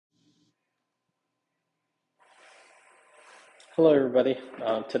Hello, everybody.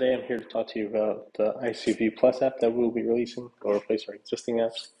 Today I'm here to talk to you about the ICV Plus app that we'll be releasing to replace our existing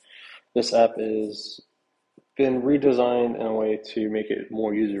apps. This app has been redesigned in a way to make it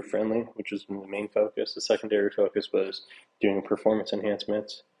more user-friendly, which is the main focus. The secondary focus was doing performance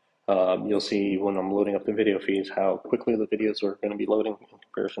enhancements. You'll see when I'm loading up the video feeds how quickly the videos are going to be loading in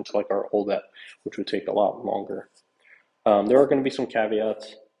comparison to like our old app, which would take a lot longer. There are going to be some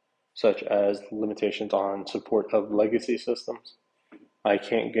caveats, such as limitations on support of legacy systems. I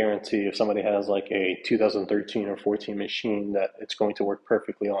can't guarantee if somebody has like a 2013 or 14 machine that it's going to work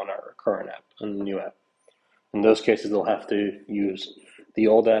perfectly on our current app, on the new app. In those cases, they'll have to use the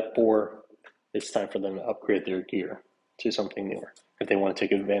old app, or it's time for them to upgrade their gear to something newer if they want to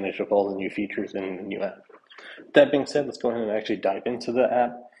take advantage of all the new features in the new app. That being said, let's go ahead and actually dive into the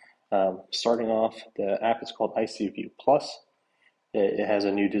app. Starting off, the app is called ICV Plus. It has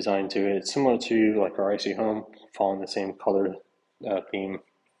a new design to it. It's similar to like our IC Home, following the same color theme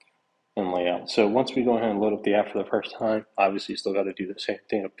and layout. So once we go ahead and load up the app for the first time, obviously you still got to do the same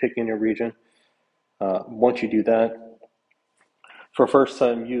thing of picking your region. Once you do that, for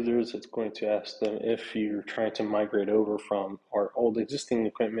first-time users, it's going to ask them if you're trying to migrate over from our old existing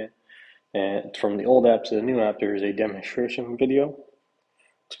equipment and from the old app to the new app. There is a demonstration video.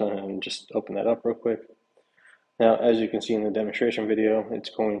 Let's go ahead and just open that up real quick. Now, as you can see in the demonstration video, it's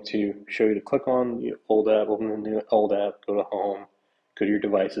going to show you to click on the old app, open the new old app, go to home, go to your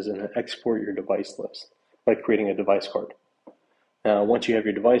devices, and then export your device list by creating a device card. Now, once you have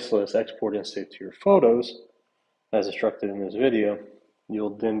your device list exported and saved to your photos, as instructed in this video,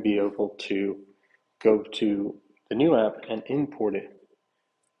 you'll then be able to go to the new app and import it.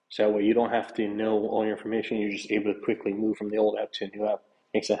 So that way you don't have to know all your information, you're just able to quickly move from the old app to a new app.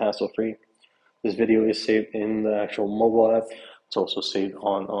 Makes it hassle-free. This video is saved in the actual mobile app. It's also saved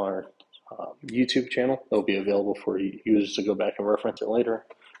on our YouTube channel. It'll be available for users to go back and reference it later,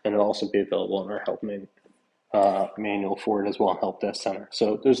 and it'll also be available on our help manual for it as well, help desk center.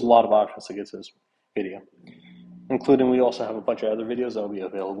 So there's a lot of options to get to this video, including we also have a bunch of other videos that will be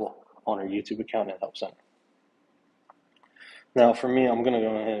available on our YouTube account and help center. Now for me, I'm going to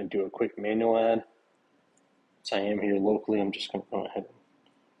go ahead and do a quick manual ad. Since I am here locally, I'm just going to go ahead and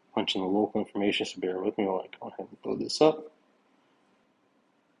punch in the local information, so bear with me while I go ahead and load this up.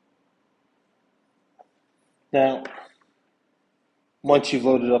 Now, once you've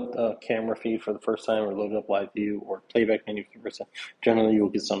loaded up the camera feed for the first time, or loaded up live view or playback menu for the first time, generally you will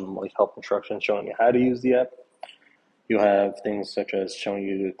get some like help instructions showing you how to use the app. You'll have things such as showing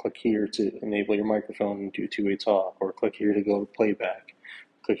you to click here to enable your microphone and do two-way talk, or click here to go to playback,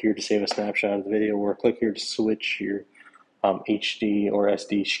 click here to save a snapshot of the video, or click here to switch your HD or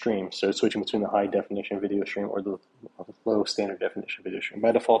SD stream. So switching between the high definition video stream or the low standard definition video stream.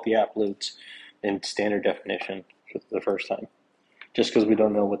 By default, the app loads in standard definition for the first time, just because we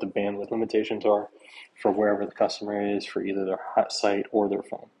don't know what the bandwidth limitations are for wherever the customer is for either their hot site or their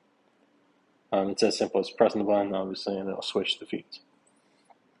phone. It's as simple as pressing the button, obviously, and it'll switch the feeds.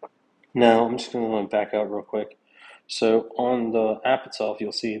 Now, I'm just going to back out real quick. So on the app itself,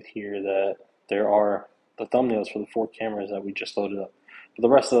 you'll see here that there are the thumbnails for the 4 cameras that we just loaded up. But the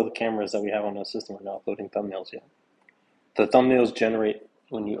rest of the cameras that we have on the system are not loading thumbnails yet. The thumbnails generate,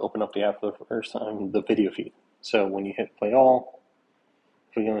 when you open up the app for the first time, the video feed. So when you hit play all,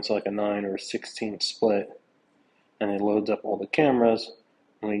 if we go into like a 9 or 16 split, and it loads up all the cameras,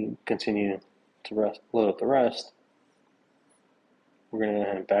 and we continue to load up the rest, we're going to go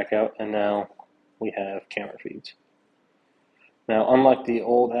ahead and back out, and now we have camera feeds. Now, unlike the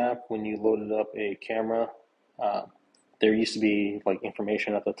old app, when you loaded up a camera, there used to be like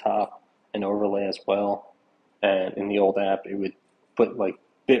information at the top, an overlay as well. And in the old app, it would put like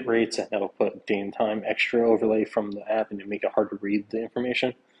bit rates, and it'll put day and time extra overlay from the app, and to make it hard to read the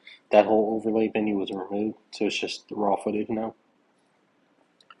information. That whole overlay menu was removed, so it's just the raw footage now.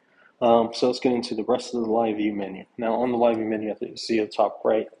 So let's get into the rest of the live view menu. Now on the live view menu, you see at the top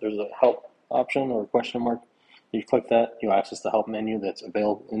right, there's a help option or a question mark. You click that, you access the help menu that's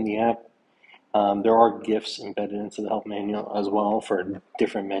available in the app. There are GIFs embedded into the help menu as well for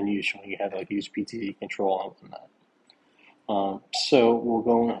different menus showing you how to use PTZ control and that. So we'll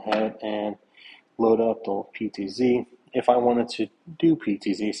go ahead and load up the PTZ. If I wanted to do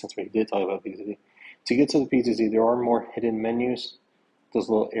PTZ, since we did talk about PTZ, to get to the PTZ, there are more hidden menus. Those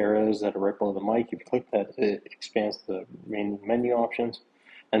little arrows that are right below the mic, if you click that, it expands the main menu options.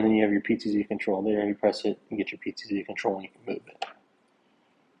 And then you have your PTZ control there. You press it, you get your PTZ control, and you can move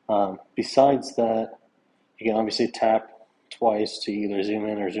it. Besides that, you can obviously tap twice to either zoom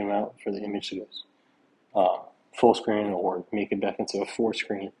in or zoom out for the image to go full screen or make it back into a 4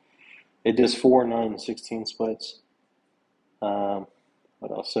 screen. It does 4, 9, and 16 splits.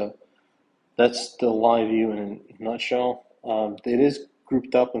 What else? So that's the live view in a nutshell. It is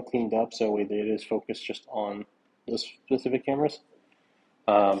grouped up and cleaned up, so it is focused just on those specific cameras.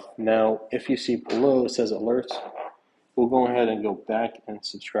 Now, if you see below it says alerts, we'll go ahead and go back and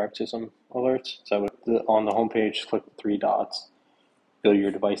subscribe to some alerts. So on the homepage, click the three dots, go to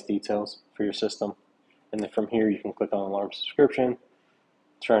your device details for your system, and then from here you can click on alarm subscription,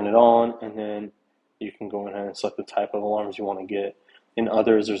 turn it on, and then you can go ahead and select the type of alarms you want to get. In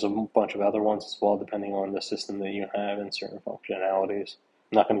others, there's a bunch of other ones as well, depending on the system that you have and certain functionalities.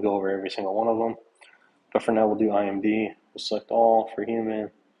 I'm not going to go over every single one of them, but for now we'll do IMD. We'll select all for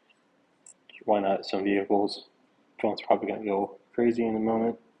human. Why not some vehicles? Phone's probably going to go crazy in a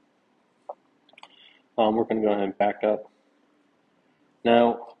moment. We're going to go ahead and back up.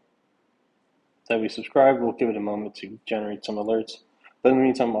 Now that we subscribe, we'll give it a moment to generate some alerts. But in the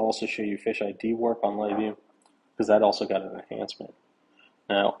meantime, I'll also show you Fish ID warp on live view, because that also got an enhancement.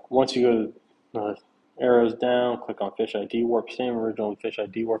 Now, once you go to the arrows down, click on Fish ID warp, same original Fish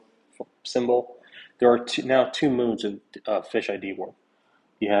ID warp symbol. There are now two modes of Fish ID warp.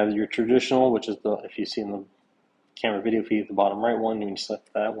 You have your traditional, which is if you see in the camera video feed, the bottom right one, you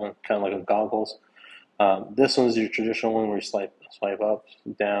select that one, kind of like a goggles. This one is your traditional one where you swipe up,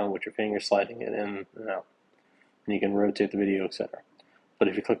 down with your finger, sliding it in and out. And you can rotate the video, etc. But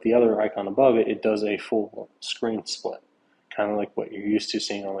if you click the other icon above it, it does a full screen split, kind of like what you're used to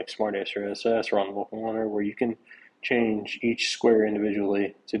seeing on like SmartAce or SS or on Local Runner, where you can change each square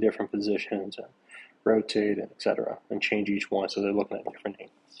individually to different positions and rotate, etc., and change each one so they're looking at different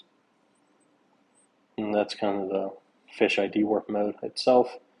angles. And that's kind of the Fish ID warp mode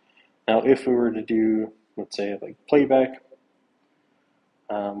itself. Now, if we were to do, let's say, like playback,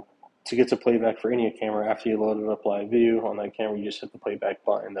 to get to playback for any camera, after you load it up live view on that camera, you just hit the playback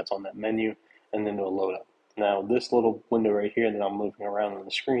button that's on that menu, and then it'll load up. Now, this little window right here that I'm moving around on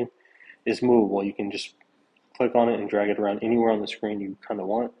the screen is movable. You can just click on it and drag it around anywhere on the screen you kind of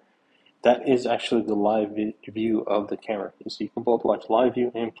want. That is actually the live view of the camera. So you can both watch live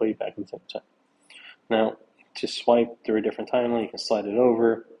view and playback at the same time. Now, to swipe through a different timeline, you can slide it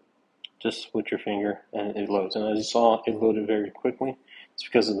over just with your finger, and it loads. And as you saw, it loaded very quickly. It's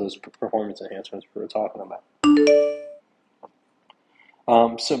because of those performance enhancements we were talking about.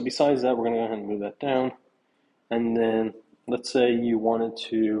 So besides that, we're going to go ahead and move that down. And then let's say we want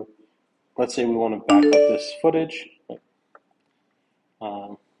to back up this footage.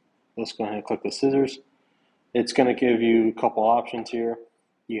 Let's go ahead and click the scissors. It's going to give you a couple options here.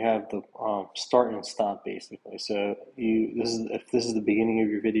 You have the start and stop, basically. So if this is the beginning of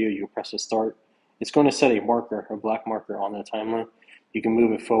your video, you press the start. It's going to set a marker, a black marker on the timeline. You can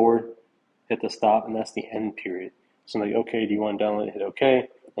move it forward, hit the stop, and that's the end period. So like, okay, do you want to download it? Hit OK,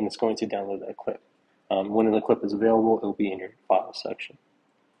 and it's going to download that clip. When the clip is available, it will be in your file section.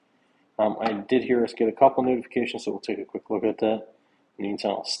 I did hear us get a couple notifications, so we'll take a quick look at that. In the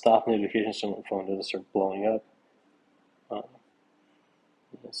meantime, I'll stop notifications so my phone doesn't start blowing up.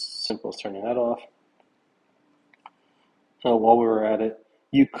 As simple as turning that off. While we were at it,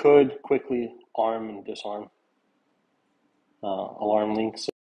 you could quickly arm and disarm alarm links.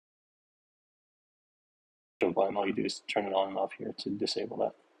 So all you do is turn it on and off here to disable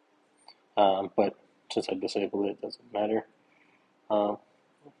that. But since I disabled it, it doesn't matter. Turn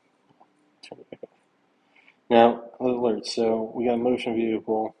it back off. Now, alerts. So we got motion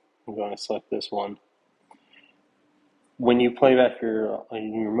vehicle. I'm going to select this one. When you play back your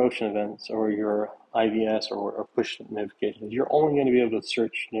motion events or your IVS or push notifications, you're only going to be able to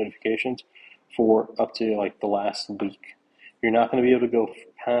search notifications for up to like the last week. You're not going to be able to go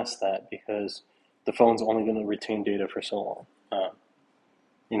past that because the phone's only going to retain data for so long.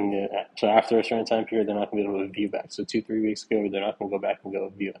 So after a certain time period, they're not going to be able to view back. So 2-3 weeks ago, they're not going to go back and go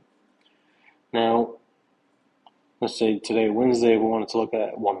view it. Now, let's say today, Wednesday, we wanted to look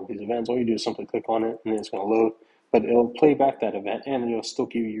at one of these events. All you do is simply click on it, and then it's going to load. But it'll play back that event, and it'll still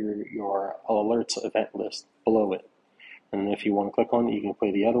give you your alerts event list below it. And if you want to click on it, you can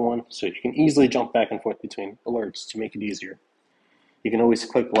play the other one. So you can easily jump back and forth between alerts to make it easier. You can always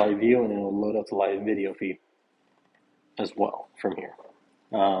click live view, and it'll load up the live video feed as well from here.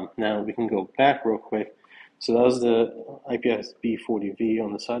 Now we can go back real quick. So that was the IPS B40V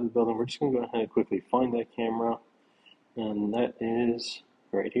on the side of the building. We're just going to go ahead and quickly find that camera. And that is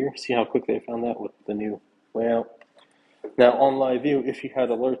right here. See how quickly I found that with the new layout. Now on live view, if you had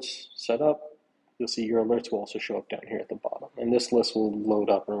alerts set up, you'll see your alerts will also show up down here at the bottom. And this list will load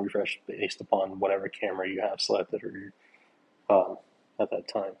up and refresh based upon whatever camera you have selected or at that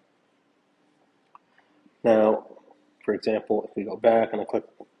time. Now, for example, if we go back and I click,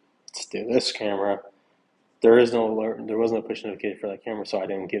 let's do this camera, there is no alert, there was no push notification for that camera, so I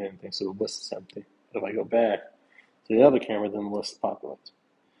didn't get anything, so the list is empty. But if I go back to the other camera, then the list populates.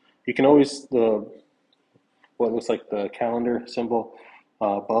 You can always, what looks like the calendar symbol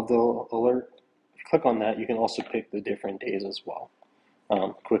above the alert, if you click on that, you can also pick the different days as well,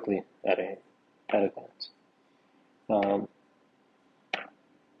 quickly at a glance.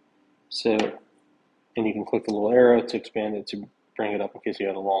 So, and you can click the little arrow to expand it to bring it up in case you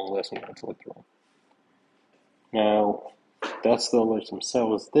had a long list and you had to look through. Now, that's the alerts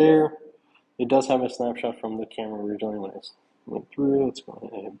themselves there. It does have a snapshot from the camera originally when it went through. Let's go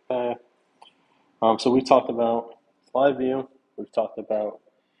ahead and head back. So we talked about live view. We've talked about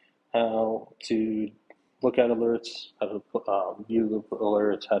how to look at alerts, how to view the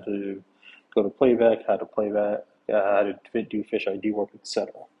alerts, how to go to playback, how to do fish ID work,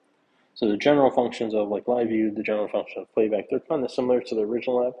 etc. So the general functions of like live view, the general function of playback, they're kind of similar to the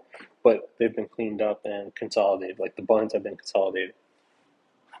original app, but they've been cleaned up and consolidated. Like the buttons have been consolidated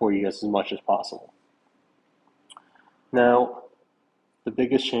for you guys as much as possible. Now, the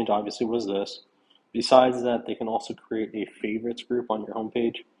biggest change obviously was this. Besides that, they can also create a favorites group on your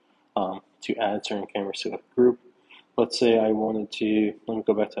homepage to add certain cameras to a group. Let's say I wanted to, let me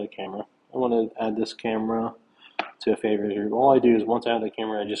go back to the camera. I want to add this camera to a favorite group. All I do is once I have the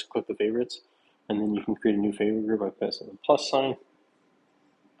camera, I just click the favorites, and then you can create a new favorite group by pressing the plus sign.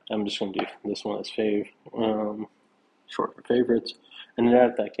 I'm just going to do this one as fave, short for favorites, and then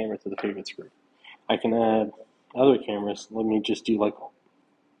add that camera to the favorites group. I can add other cameras. Let me just do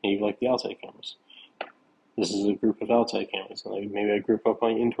maybe like the outside cameras. This is a group of outside cameras. Like maybe I group up my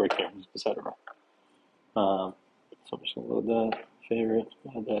indoor cameras, etc. So I'm just going to load that favorite,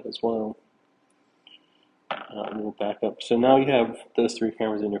 add that as well. We'll back up. So now you have those three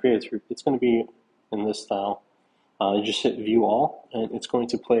cameras in your favorites group. It's going to be in this style. You just hit view all, and it's going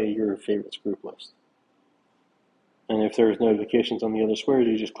to play your favorites group list. And if there's notifications on the other squares,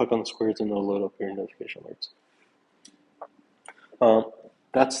 you just click on the squares and it'll load up your notification alerts.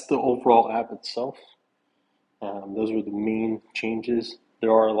 That's the overall app itself. Those were the main changes.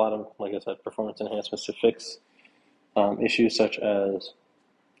 There are a lot of, like I said, performance enhancements to fix issues such as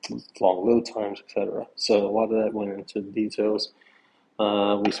long load times, etc. So a lot of that went into the details.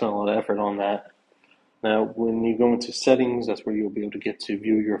 We spent a lot of effort on that. Now, when you go into settings, that's where you'll be able to get to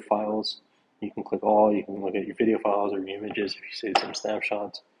view your files. You can click all, you can look at your video files or your images if you save some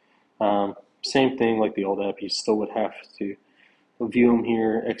snapshots. Same thing like the old app, you still would have to view them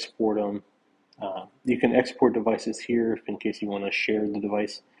here, export them. You can export devices here in case you want to share the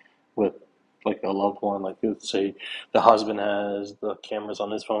device with like a loved one. Like let's say the husband has the cameras on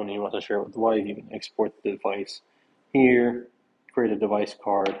his phone and he wants to share it with the wife. You can export the device here, create a device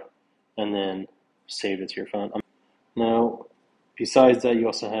card, and then save it to your phone. Now, besides that, you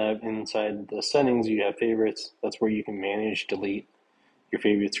also have inside the settings, you have favorites. That's where you can manage, delete your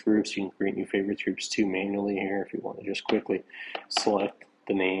favorites groups. You can create new favorites groups too manually here if you want to just quickly select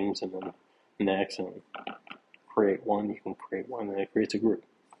the names and then next and create one. You can create one and it creates a group.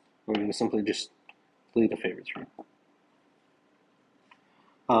 Or you can simply just delete a favorites group.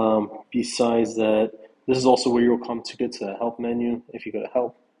 Besides that, this is also where you'll come to get to the help menu. If you go to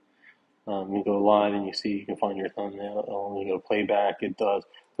help, you go live and you see you can find your thumbnail. You go to playback, it does.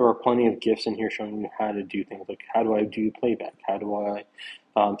 There are plenty of GIFs in here showing you how to do things like how do I do playback? How do I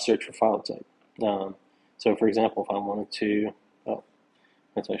search for file type? So for example, if I wanted to,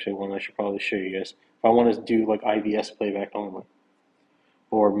 that's actually one I should probably show you guys. If I wanted to do like IVS playback only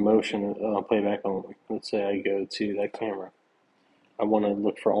or motion playback only, let's say I go to that camera. I want to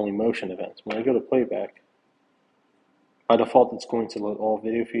look for only motion events. When I go to playback, by default, it's going to load all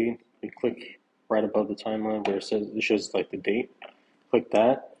video feed. You click right above the timeline where it shows like the date. Click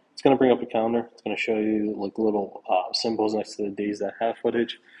that. It's going to bring up a calendar. It's going to show you like little symbols next to the days that have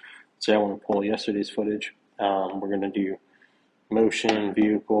footage. Say I want to pull yesterday's footage. We're going to do motion,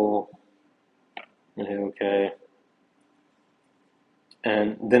 vehicle, and hit OK.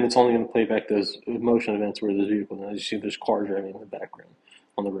 And then it's only going to play back those motion events where there's vehicles. And as you see, there's cars driving in the background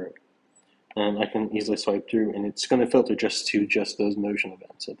on the road. And I can easily swipe through, and it's going to filter just to those motion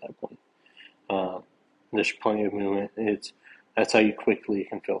events at that point. There's plenty of movement. That's how you quickly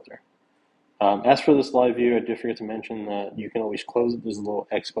can filter. As for this live view, I did forget to mention that you can always close it. There's a little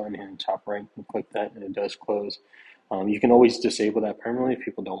X button here in the top right. You click that, and it does close. You can always disable that permanently if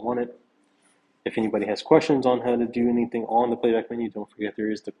people don't want it. If anybody has questions on how to do anything on the playback menu, don't forget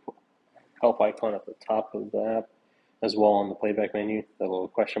there is the help icon at the top of the app as well on the playback menu, that little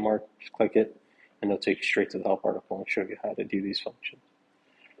question mark. Just click it, and it'll take you straight to the help article and show you how to do these functions.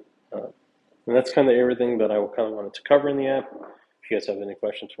 And that's kind of everything that I kind of wanted to cover in the app. If you guys have any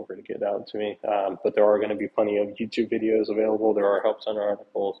questions, feel free to get out to me. But there are going to be plenty of YouTube videos available. There are help center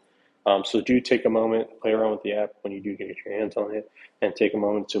articles. So do take a moment, play around with the app when you do get your hands on it, and take a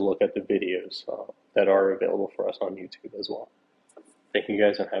moment to look at the videos that are available for us on YouTube as well. Thank you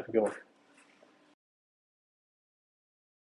guys and have a good one.